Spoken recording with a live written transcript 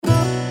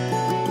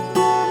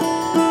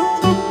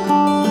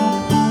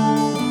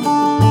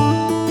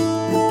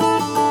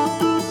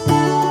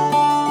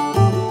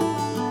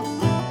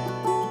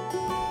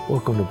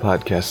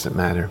Podcasts That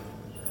Matter.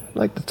 I'd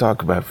like to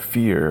talk about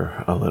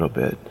fear a little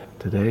bit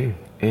today,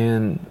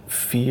 and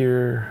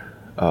fear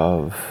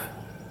of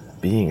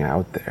being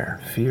out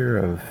there, fear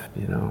of,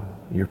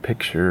 your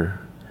picture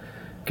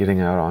getting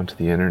out onto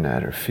the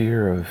internet, or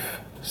fear of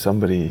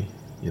somebody,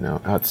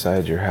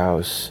 outside your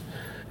house,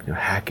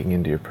 hacking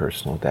into your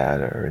personal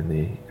data, or in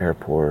the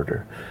airport,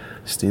 or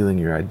stealing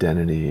your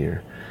identity,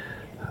 or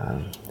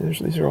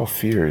these are all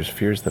fears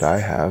that I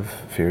have,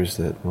 fears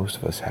that most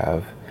of us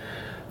have.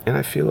 And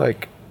I feel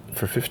like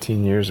for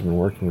 15 years I've been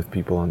working with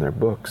people on their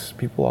books.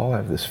 People all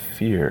have this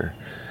fear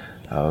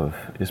of,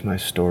 is my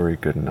story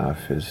good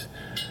enough? Is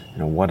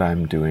what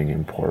I'm doing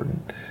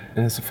important?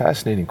 And it's a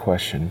fascinating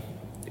question,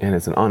 and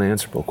it's an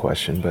unanswerable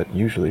question, but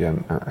usually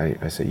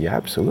I say, yeah,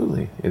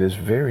 absolutely. It is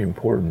very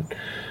important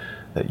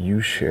that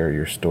you share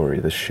your story.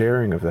 The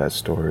sharing of that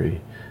story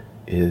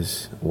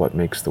is what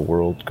makes the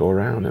world go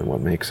around and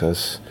what makes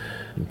us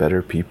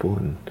better people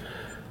and,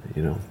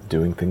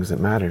 doing things that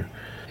matter.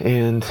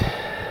 And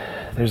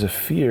there's a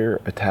fear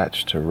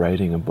attached to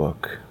writing a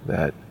book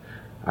that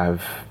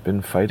I've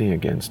been fighting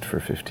against for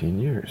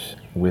 15 years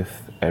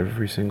with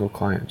every single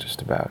client,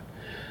 just about.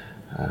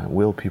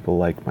 Will people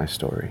like my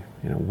story?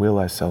 Will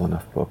I sell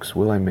enough books?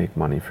 Will I make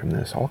money from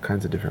this? All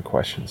kinds of different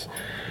questions.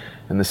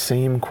 And the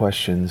same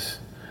questions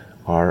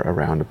are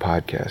around a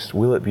podcast.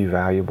 Will it be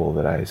valuable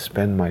that I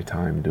spend my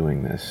time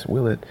doing this?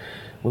 Will it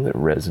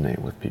resonate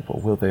with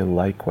people? Will they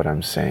like what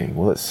I'm saying?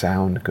 Will it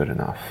sound good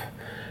enough?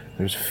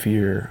 There's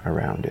fear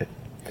around it.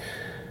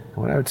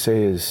 What I would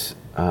say is,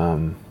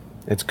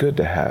 it's good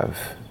to have.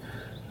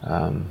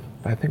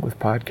 I think with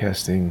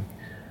podcasting,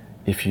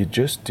 if you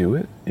just do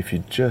it, if you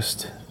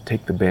just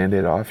take the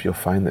Band-Aid off, you'll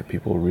find that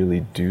people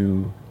really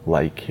do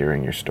like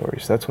hearing your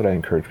stories. That's what I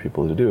encourage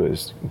people to do,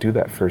 is do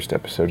that first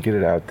episode, get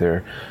it out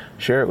there,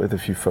 share it with a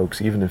few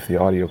folks, even if the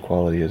audio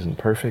quality isn't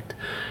perfect,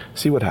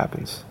 see what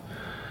happens.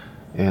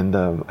 And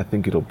I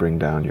think it'll bring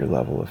down your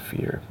level of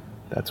fear.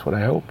 That's what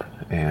I hope.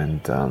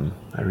 And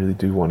I really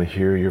do want to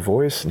hear your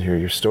voice and hear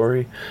your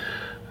story.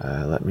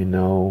 Let me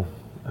know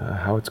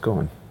how it's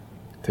going.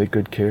 Take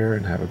good care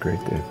and have a great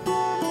day.